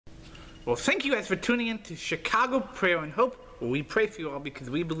Well, thank you guys for tuning in to Chicago Prayer and Hope, where we pray for you all because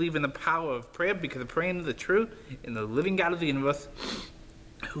we believe in the power of prayer, because of praying to the true and the living God of the universe,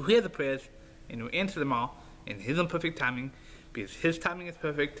 who hears the prayers and who answers them all in His imperfect timing, because His timing is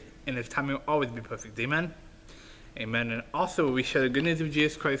perfect and His timing will always be perfect. Amen? Amen. And also, we share the good news of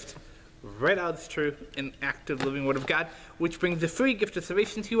Jesus Christ, right out as true and active living Word of God, which brings the free gift of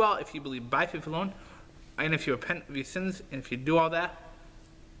salvation to you all if you believe by faith alone, and if you repent of your sins, and if you do all that,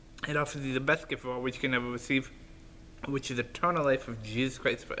 it offers you the best gift of all which you can ever receive, which is eternal life of Jesus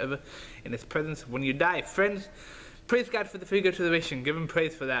Christ forever in His presence when you die. Friends, praise God for the free gift of salvation. Give Him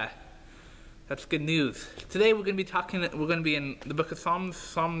praise for that. That's good news. Today we're going to be in the book of Psalms,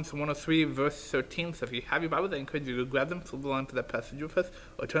 Psalms 103, verse 13. So if you have your Bibles, I encourage you to grab them, flip along to that passage with us,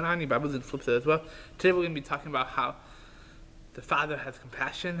 or turn on your Bibles and flip it as well. Today we're going to be talking about how the Father has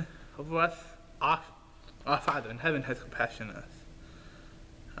compassion over us. Our Father in heaven has compassion on us.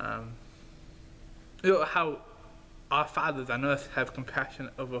 How our fathers on earth have compassion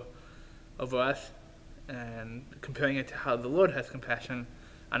over us, and comparing it to how the Lord has compassion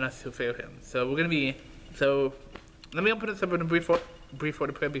on us who fear Him. So let me open us up in a brief word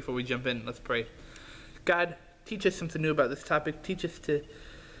of prayer before we jump in. Let's pray. God, teach us something new about this topic. Teach us the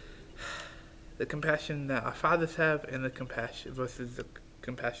compassion that our fathers have, and the compassion versus the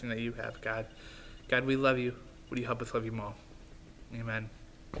compassion that you have, God. God, we love you. Would you help us love you more? Amen.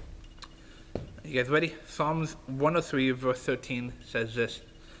 You guys ready? Psalms 103 verse 13 says this.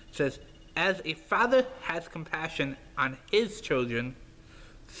 It says, "As a father has compassion on his children,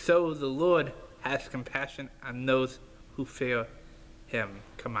 so the Lord has compassion on those who fear Him."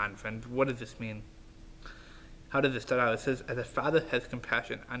 Come on, friends. What does this mean? How does it start out? It says, "As a father has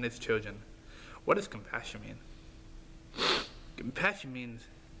compassion on his children." What does compassion mean? Compassion means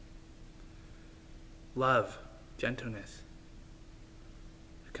love, gentleness.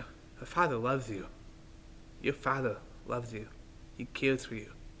 A father loves you. Your father loves you. He cares for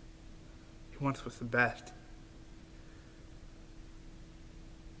you. He wants what's the best.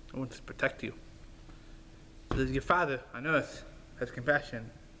 He wants to protect you. Because your Father on earth has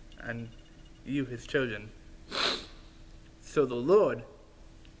compassion on you, His children. So the Lord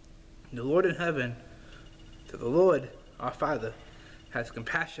in heaven, so the Lord, our Father, has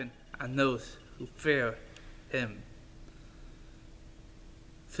compassion on those who fear Him.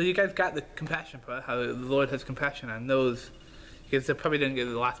 So you guys got the compassion part, how the Lord has compassion on those. You guys probably didn't get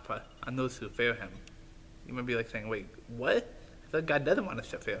the last part, on those who fear Him. You might be like saying, wait, what? I thought God doesn't want us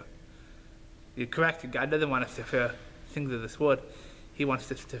to fear. You're correct, God doesn't want us to fear things of this world. He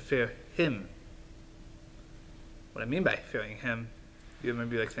wants us to fear Him. What I mean by fearing Him, you might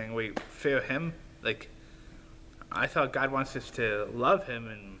be like saying, wait, fear Him? Like, I thought God wants us to love Him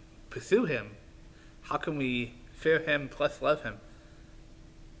and pursue Him. How can we fear Him plus love Him?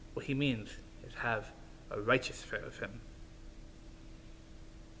 What He means is have a righteous fear of Him.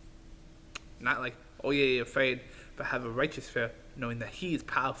 Not like, oh yeah, you're afraid, but have a righteous fear, knowing that He is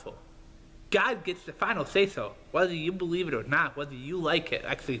powerful. God gets the final say-so, whether you believe it or not, whether you like it,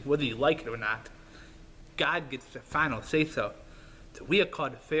 actually, whether you like it or not. God gets the final say-so. So we are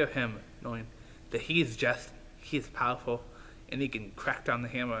called to fear Him, knowing that He is just, He is powerful, and He can crack down the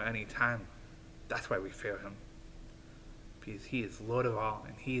hammer any time. That's why we fear Him. Because He is Lord of all,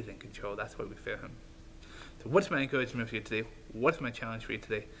 and He is in control. That's why we fear Him. So what's my encouragement for you today? What's my challenge for you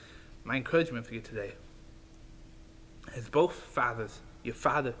today? My encouragement for you today is both fathers, your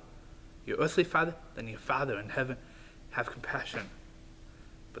father, your earthly father, then your Father in heaven, have compassion.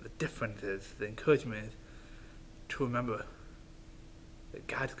 But the difference is, the encouragement is to remember that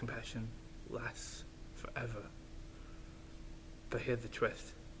God's compassion lasts forever. But here's the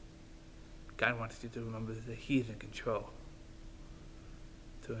twist. God wants you to remember that He's in control.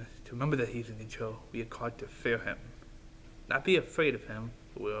 To remember that He's in control, we are called to fear Him. Not be afraid of Him,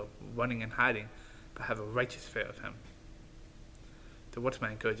 but we're running and hiding, but have a righteous fear of Him. So what's my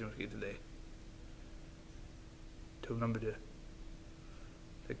encouragement for you today? To remember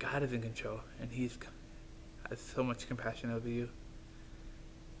that God is in control, and He has so much compassion over you,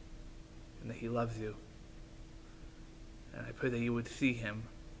 and that He loves you. And I pray that you would see Him.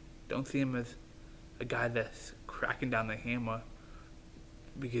 Don't see Him as a guy that's cracking down the hammer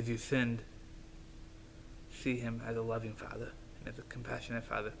because you sinned. See Him as a loving Father and as a compassionate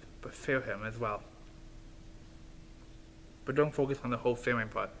Father, but fear Him as well. But don't focus on the whole fearing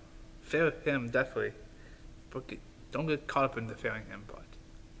part. Fear Him, definitely, but don't get caught up in the fearing Him part.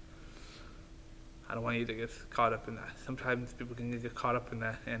 I don't want you to get caught up in that. Sometimes people can get caught up in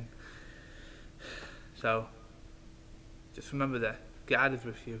that, and so just remember that God is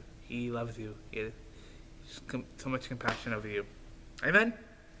with you. He loves you. He has so much compassion over you. Amen?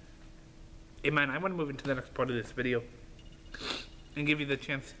 Amen. I want to move into the next part of this video and give you the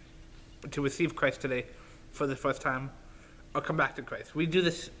chance to receive Christ today for the first time or come back to Christ. We give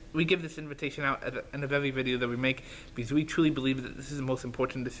this invitation out in every video that we make because we truly believe that this is the most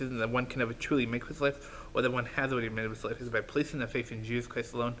important decision that one can ever truly make with his life, or that one has already made with his life, is by placing their faith in Jesus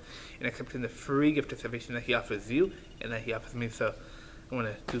Christ alone and accepting the free gift of salvation that he offers you and that he offers me. So I want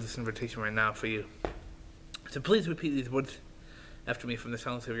to do this invitation right now for you. So please repeat these words after me from the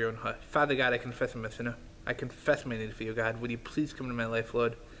silence of your own heart. Father God, I confess I'm a sinner. I confess my need for you, God. Would you please come into my life,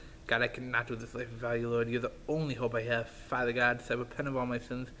 Lord? God, I cannot do this life without you, Lord. You're the only hope I have. Father God, so I repent of all my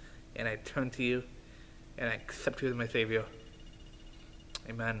sins, and I turn to you, and I accept you as my Savior.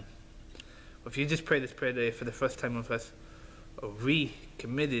 Amen. Well, if you just prayed this prayer today for the first time with us, or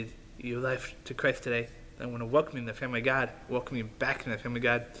recommitted your life to Christ today, then I want to welcome you in the family of God, welcome you back in the family of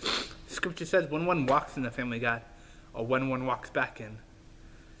God. Scripture says when one walks in the family of God, or when one walks back in,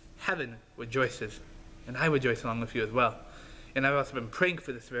 heaven rejoices, and I rejoice along with you as well. And I've also been praying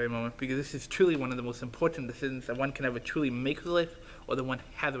for this very moment because this is truly one of the most important decisions that one can ever truly make with life, or that one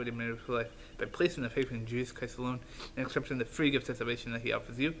has already made with life, by placing the faith in Jesus Christ alone and accepting the free gift of salvation that he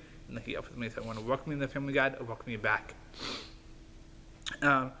offers you and that he offers me. So I want to welcome you in the family of God, or welcome you back.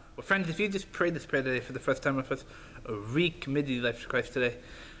 Well, friends, if you just prayed this prayer today for the first time with us, or recommitted your life to Christ today,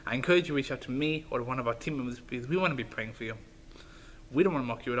 I encourage you to reach out to me or to one of our team members because we want to be praying for you. We don't want to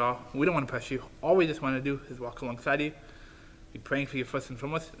mock you at all. We don't want to press you. All we just want to do is walk alongside you, be praying for you first and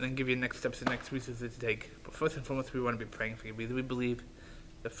foremost, and then give you next steps and next resources to take. But first and foremost, we want to be praying for you because we believe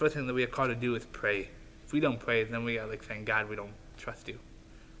the first thing that we are called to do is pray. If we don't pray, then we are like saying, God, we don't trust you.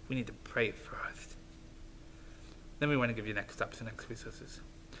 We need to pray first. Then we want to give you next steps and next resources.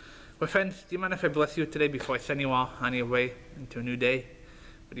 Well, friends, do you mind if I bless you today before I send you all on your way into a new day?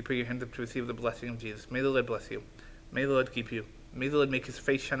 Would you put your hands up to receive the blessing of Jesus? May the Lord bless you. May the Lord keep you. May the Lord make his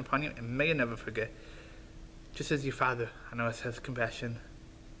face shine upon you, and may you never forget, just as your Father on earth has compassion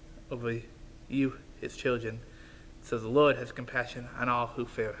over you, his children, so the Lord has compassion on all who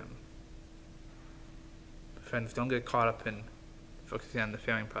fear him. Friends, don't get caught up in focusing on the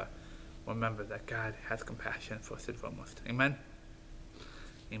fearing part. Remember that God has compassion first and foremost. Amen?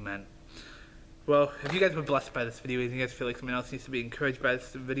 Amen. Well, if you guys were blessed by this video and you guys feel like someone else needs to be encouraged by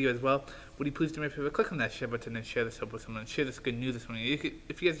this video as well, would you please do me a favor, click on that share button and share this hope with someone, share this good news with someone.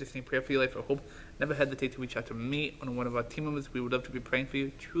 If you guys just need prayer for your life or hope, never hesitate to reach out to me or one of our team members. We would love to be praying for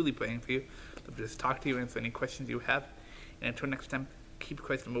you, truly praying for you. Love to just talk to you, answer any questions you have. And until next time, keep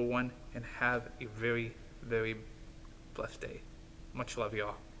Christ number one and have a very, very blessed day. Much love,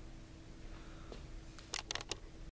 y'all.